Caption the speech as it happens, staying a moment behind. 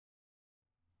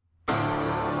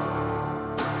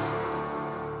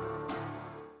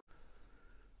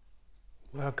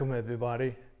Welcome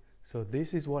everybody. So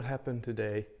this is what happened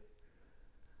today.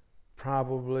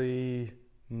 Probably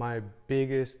my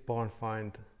biggest barn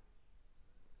find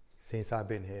since I've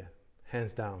been here,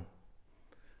 hands down.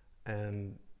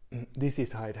 And this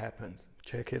is how it happens.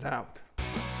 Check it out.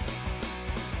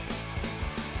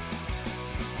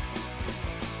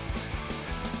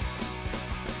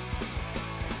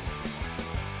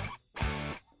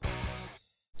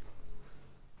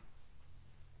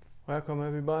 Welcome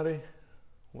everybody.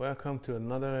 Welcome to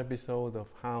another episode of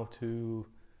how to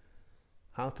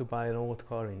buy an old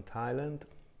car in Thailand.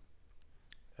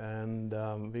 And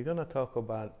we're gonna talk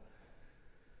about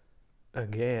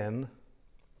again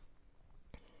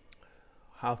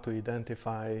how to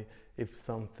identify if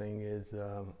something is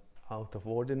out of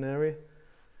ordinary,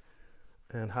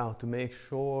 and how to make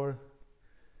sure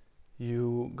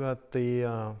you got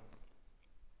the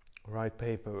right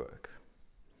paperwork.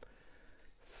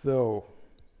 So,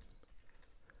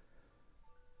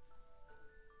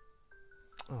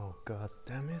 oh god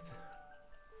damn it,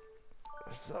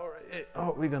 sorry,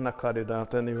 oh, we're gonna cut it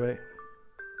out anyway.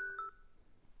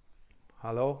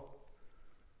 Hello?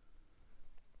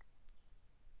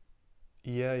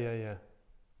 Yeah.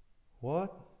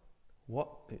 What?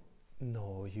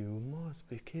 No, you must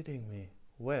be kidding me.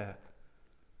 Where?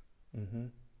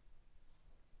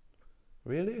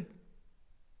 Really?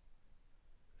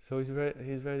 So he's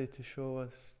ready to show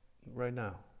us right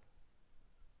now.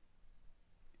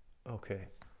 Okay.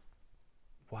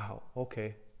 Wow.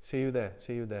 Okay. See you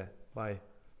there. Bye.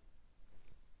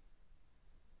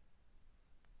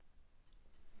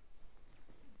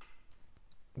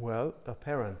 Well,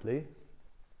 apparently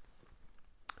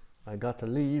I got a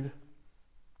lead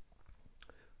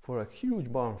for a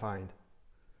huge barn find.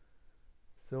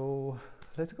 So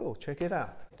let's go check it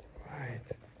out. Right.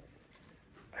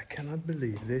 I cannot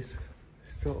believe this.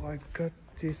 So I got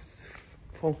this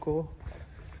phone call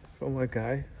from a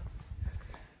guy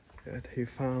that he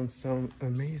found some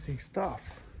amazing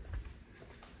stuff.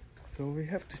 So we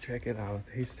have to check it out.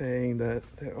 He's saying that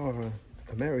there are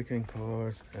American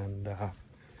cars and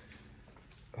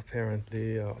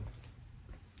apparently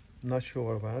not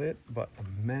sure about it, but a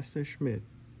Messerschmitt.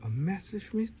 A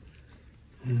Messerschmitt?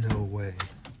 No way.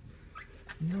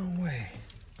 No way.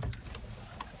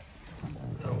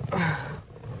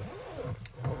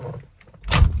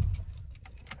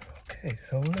 Okay,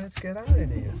 so let's get out of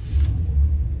here.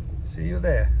 See you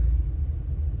there.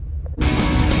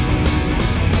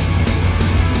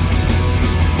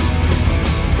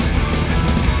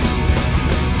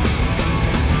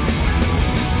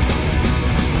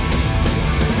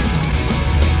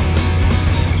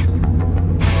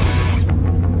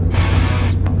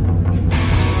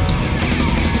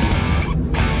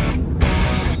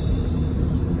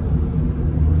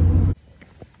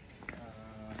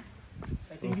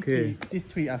 Okay. These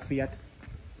three are Fiat,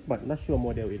 but not sure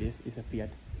model it is. It's a Fiat.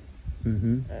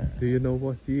 Do you know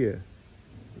what year?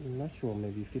 I'm not sure.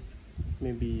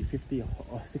 Maybe 50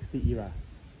 or 60 era.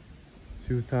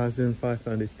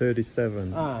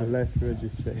 2537. The last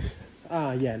registration.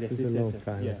 Yeah, it's a long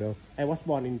time ago. I was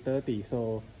born in 30,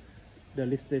 so the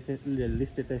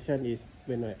registration is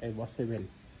when I was 7.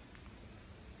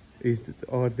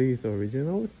 Are these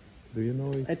originals? Do you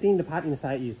know? I think the part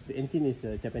inside is the engine is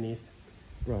Japanese.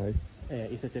 Right.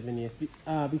 It's a Japanese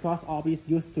because all these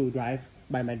used to drive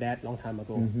by my dad long time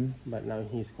ago, but now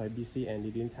he's quite busy and he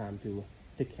didn't have time to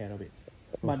take care of it.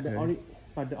 Okay.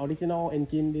 But the original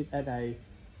engine that I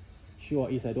sure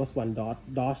is those one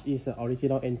Dodge is the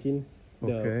original engine.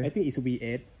 I think it's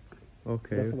V8.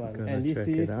 Okay. Those one. And this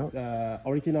is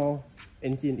original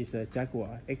engine is a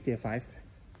Jaguar XJ5.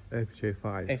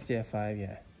 XJ5,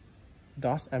 yeah.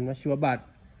 Dodge, I'm not sure, but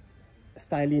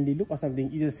styling the look or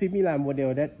something. It's a similar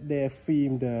model that they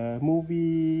filmed the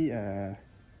movie that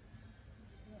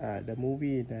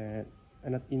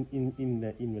not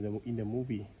in the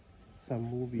movie, some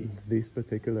movie. This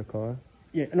particular car?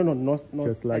 Yeah, no,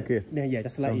 just like it. Yeah,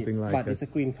 just like something it. Like but it. It's a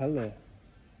green color.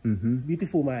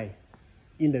 Beautiful Mind.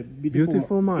 In the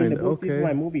Beautiful Mind. In the Beautiful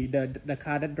Mind movie, the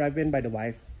car that driven by the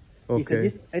wife. Okay.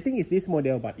 I think it's this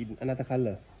model, but in another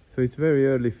color. So it's very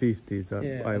early 50s.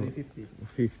 Early 50s.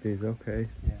 50s, okay.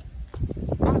 Yeah.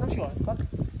 I'm not sure. But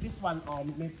this one,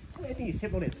 maybe, I think it's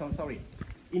Chevrolet. So sorry.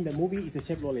 In the movie, it's a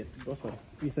Chevrolet. Those one.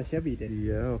 It's a Chevy. This.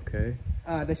 Yeah, okay.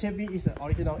 The Chevy is the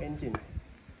original engine.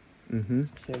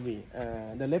 Chevy.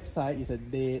 The left side is a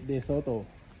Desoto.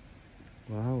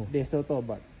 Wow. Desoto,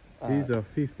 but these are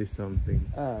 50 something.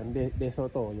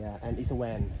 Desoto, yeah, and it's a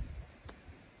van.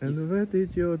 And where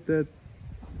did your dad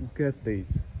get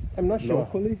these? I'm not sure.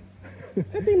 Locally?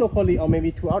 I think locally or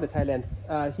maybe throughout the Thailand.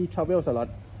 He travels a lot.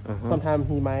 Sometimes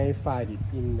he might find it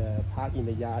in the park in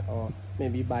the yard or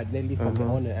maybe buy directly from the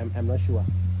owner. I'm not sure.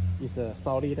 It's a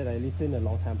story that I listened a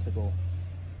long time ago.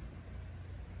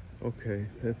 Okay,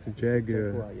 that's a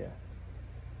Jaguar. Yeah.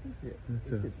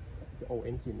 This is the old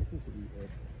engine. This is the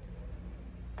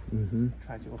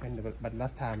Try to open the but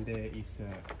last time there is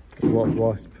What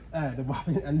wasp? the wasp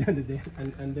under the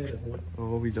under the hood.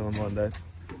 Oh, we don't want that.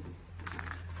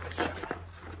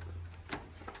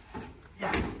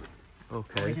 Yeah.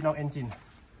 Okay. Original engine.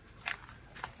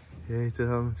 Yeah, it's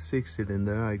a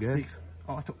 6-cylinder, I guess.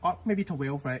 Or maybe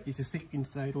 12, right? It's a 6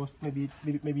 inside doors. Maybe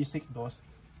 6 doors.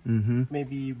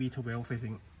 Maybe V12, I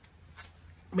think.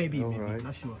 Maybe, right.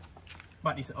 Not sure.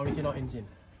 But it's original engine.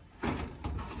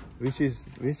 Which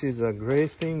is a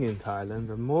great thing in Thailand.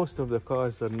 But most of the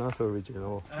cars are not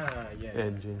original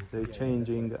engines. They're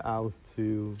changing out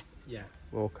to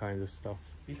all kinds of stuff.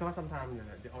 Because sometimes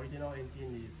the original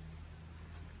engine is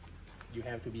you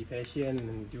have to be patient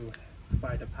and you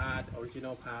find the part.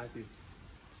 Original parts is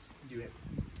you have,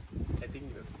 I think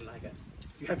you like it.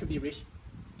 You have to be rich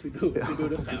to do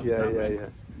those kind of stuff. Right?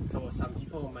 So some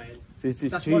people might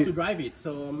just want to drive it.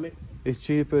 So it's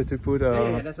cheaper to put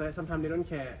a... that's why sometimes they don't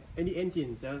care. Any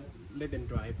engine, just let them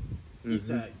drive.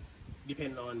 It's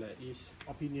depend on each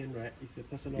opinion, right? It's a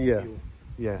personal view.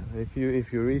 Yeah, if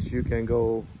you're rich, you can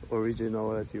go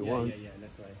original as you want. Yeah,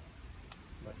 that's right.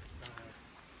 But,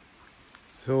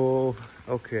 so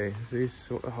okay, this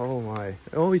oh my,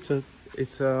 oh it's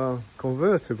a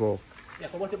convertible. Yeah,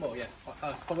 convertible. Yeah,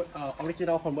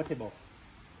 original convertible.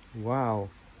 Wow.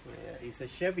 Yeah, it's a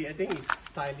Chevy. I think it's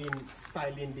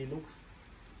styling deluxe.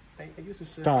 I used to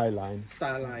say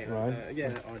Styline, right?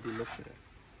 Yeah, or deluxe.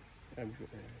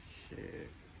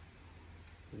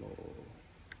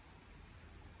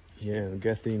 Yeah,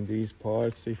 getting these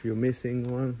parts, if you're missing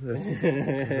one, that's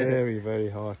very, very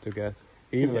hard to get.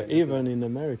 Even in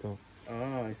America.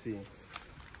 Oh, I see.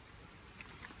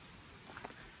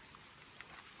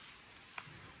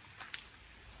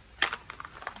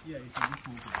 Yeah, it's a this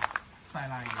movie.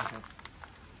 Styline.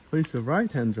 Oh, it's a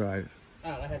right-hand drive.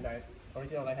 Right-hand drive.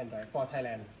 Original right-hand drive for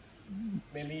Thailand.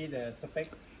 Mainly the spec.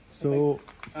 So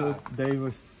they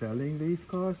were selling these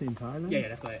cars in Thailand? Yeah,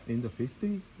 that's right. In the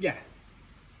 50s? Yeah.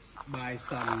 By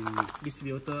some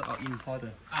distributor or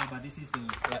importer. But this is the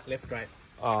left drive.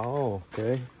 Oh,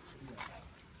 okay.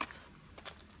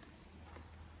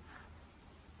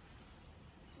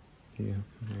 Yeah,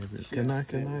 maybe. Can I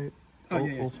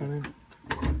open it?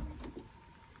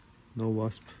 No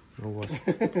wasp.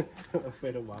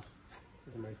 Afraid of wasps.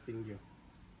 This might sting you.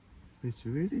 It's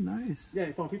really nice. Yeah,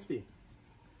 it's from 50.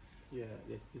 Yeah,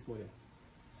 this model.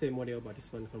 Same model, but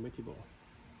this one convertible.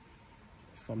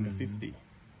 From the 50.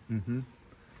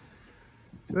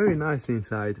 It's very nice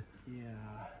inside. Yeah.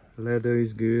 Leather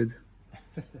is good.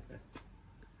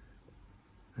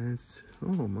 It's,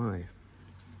 oh my.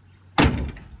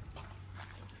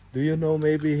 Do you know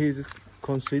maybe he's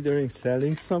considering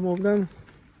selling some of them?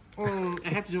 I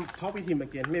have to talk with him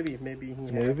again. Maybe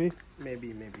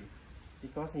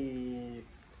because he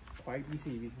quite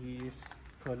busy with his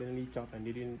currently job and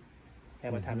didn't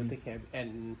have a time to take care.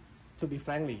 And to be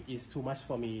frankly, it's too much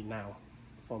for me now.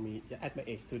 For me at my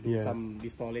age to do some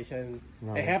restoration.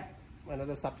 I have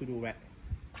another stuff to do, right?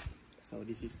 So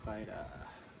this is quite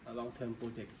a long-term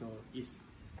project. So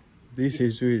this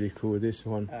is really cool. This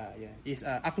one. It's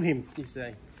up to him. It's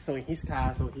so his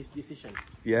car, so his decision.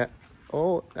 Yeah.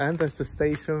 Oh, and there's a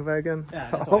station wagon.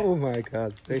 Yeah, that's oh my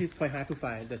God. This is quite hard to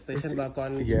find. The station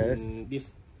wagon. Yes.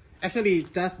 This actually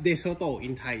just Desoto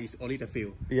in Thai is only the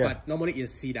few. Yeah. But normally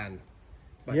it's sedan.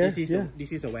 But this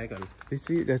is a wagon.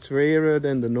 That's rarer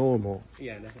than the normal.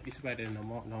 Yeah, it's rarer than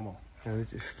normal. And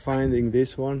finding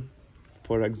this one,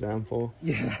 for example.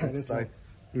 Yeah, it's like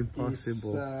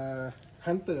impossible. It's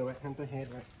Hunter, right? Hunter head,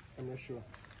 right? I'm not sure.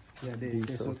 Yeah,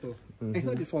 Desoto. I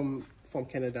heard it from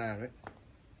Canada, right?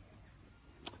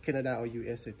 Canada or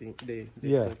US, I think.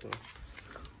 Desoto.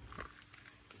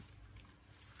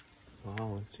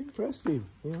 Wow, it's impressive.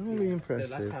 Yeah, very impressive.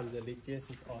 The last time the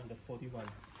legist is on the 41.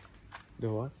 The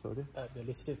what? Sorry? The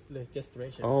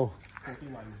registration. Oh.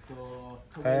 41. So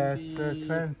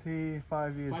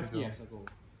 25 years ago. 5 years ago.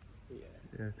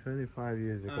 Yeah, 25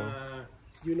 years ago.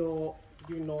 You know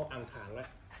Ang Khang, right?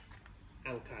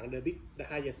 Ang Khang, the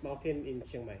highest mountain in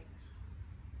Chiang Mai.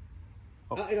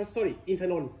 Sorry,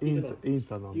 Intanon.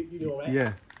 Intanon. You know, right?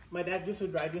 Yeah. My dad used to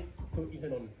drive this to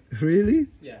Intanon. Really?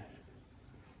 Yeah.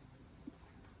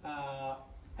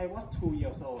 I was 2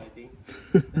 years old, I think.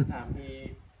 That time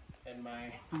he and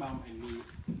my mom and me,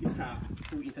 his car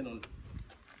to Intanon.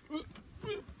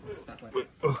 Stuck right.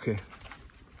 Okay.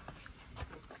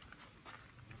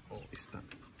 Oh, it's stuck.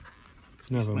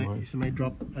 Never mind. It might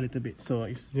drop a little bit, so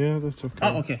it's. Yeah, that's okay.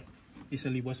 Oh, okay. It's a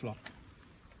reverse lock.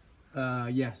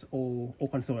 Yes, O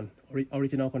console,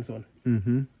 original console.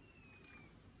 Mm-hmm.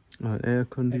 Air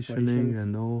conditioning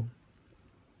and all.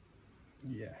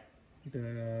 Yeah.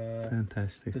 The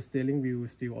Fantastic. the steering wheel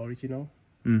is still original.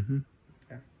 Mm-hmm.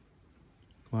 Yeah.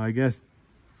 Well, I guess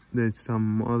there's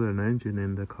some modern engine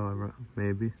in the car, right?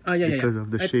 Maybe. Yeah, because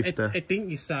of the shifter. I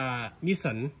think it's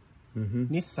Nissan. Mm-hmm.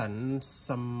 Nissan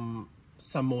some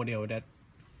model that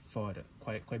for the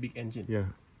quite big engine. Yeah.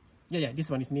 Yeah. This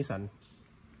one is Nissan.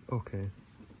 Okay.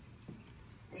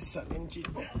 Nissan engine.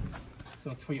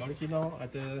 So 3 original,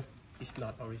 other is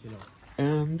not original.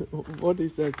 And what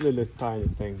is that little tiny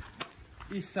thing?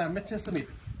 It's a Messerschmitt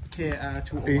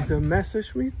KR201. It's a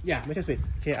Messerschmitt? Yeah, Messerschmitt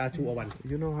KR201.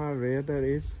 You know how rare that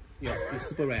is? Yes, it's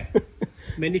super rare.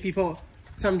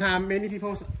 Sometimes many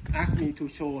people ask me to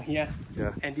show here.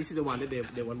 Yeah. And this is the one that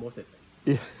they want most.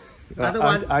 Yeah.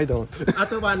 I don't.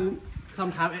 Other one,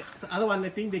 I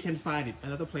think they can find it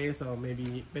another place or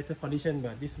maybe better condition,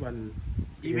 but this one,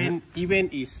 even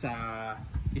is a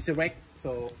wreck,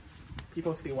 so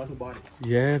people still want to buy it.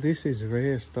 Yeah, this is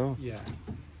rare stuff. Yeah,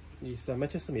 it's a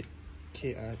Messerschmitt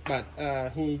KR, but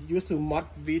he used to mod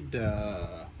with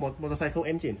the motorcycle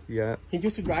engine. Yeah. He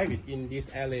used to drive it in this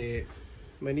alley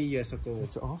many years ago.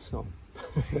 That's awesome.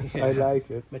 Yeah. I like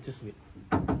it. Messerschmitt.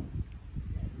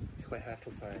 It's quite hard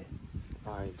to find.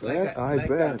 I Like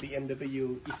bet.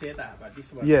 BMW Isetta, but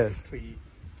this one Yes. three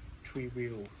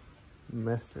wheel.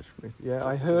 Messerschmitt. Yeah,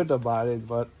 I heard about it,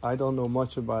 but I don't know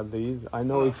much about these. I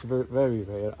know it's very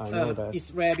rare. I know that.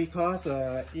 It's rare because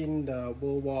in the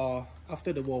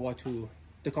after the World War II,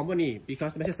 the company,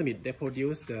 because Messerschmitt, they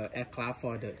produce the aircraft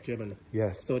for the German.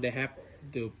 Yes. So they have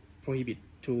to prohibit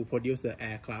to produce the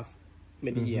aircraft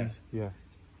many years. Yeah.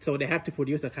 So they have to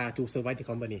produce the car to survive the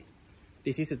company.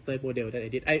 This is the 3rd model that I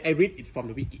did. I read it from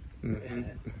the wiki.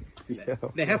 Yeah.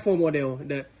 They have 4 model.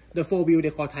 The 4 wheel they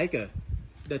call Tiger.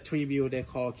 The 3 wheel they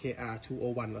call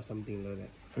KR201 or something like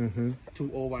that.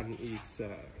 201 is